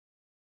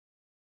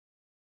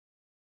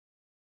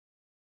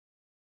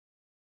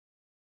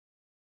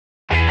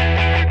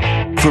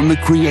From the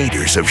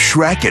creators of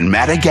Shrek and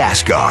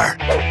Madagascar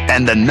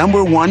and the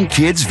 #1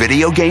 kids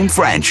video game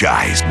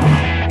franchise,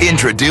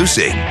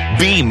 introducing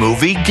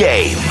B-Movie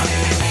Game.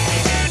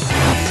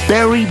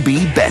 Barry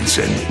B.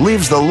 Benson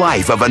lives the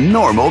life of a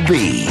normal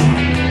bee.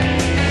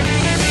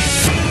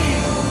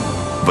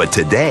 But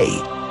today,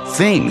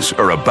 things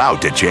are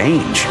about to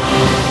change.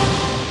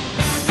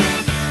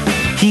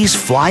 He's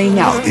flying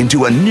out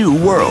into a new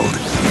world,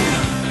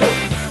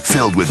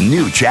 filled with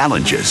new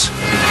challenges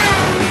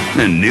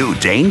and new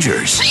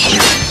dangers.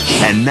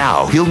 And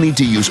now he'll need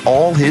to use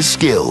all his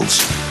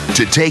skills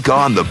to take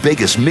on the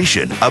biggest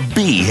mission a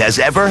bee has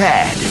ever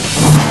had.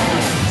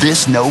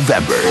 This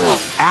November,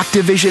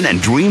 Activision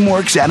and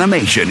DreamWorks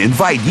Animation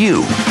invite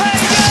you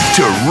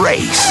to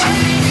race,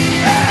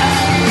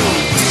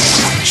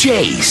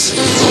 chase,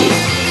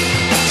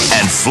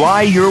 and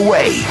fly your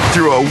way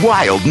through a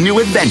wild new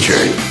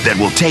adventure that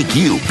will take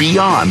you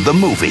beyond the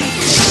movie.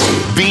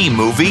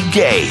 B-Movie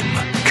Game,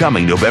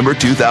 coming November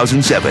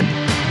 2007.